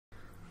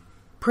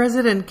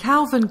President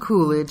Calvin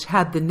Coolidge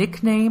had the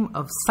nickname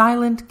of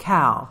Silent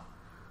Cal.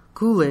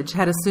 Coolidge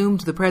had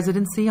assumed the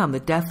presidency on the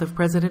death of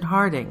President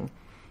Harding.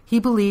 He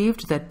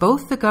believed that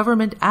both the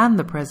government and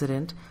the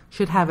president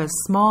should have as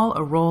small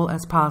a role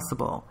as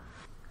possible.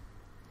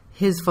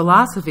 His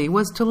philosophy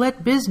was to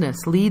let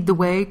business lead the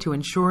way to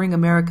ensuring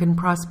American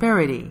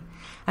prosperity,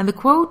 and the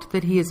quote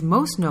that he is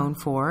most known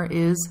for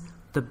is,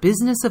 "The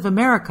business of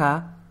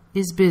America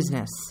is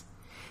business."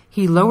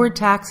 He lowered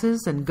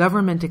taxes and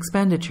government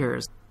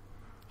expenditures.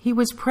 He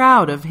was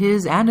proud of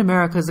his and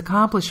America's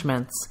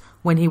accomplishments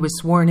when he was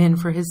sworn in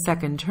for his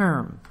second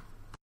term.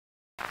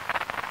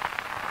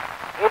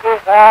 It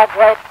is our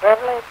great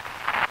privilege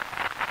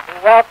to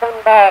welcome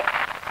back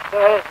to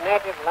his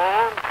native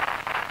land,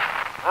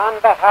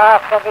 on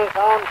behalf of his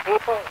own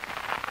people,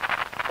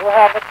 who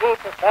have a deep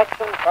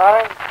affection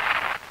for him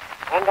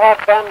and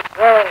have been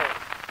thrilled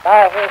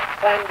by his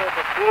splendid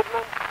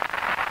achievement,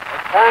 the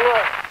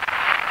Colonel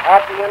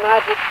of the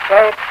United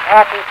States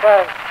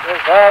Officers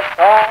Reserve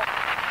Corps,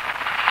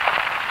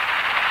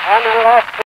 and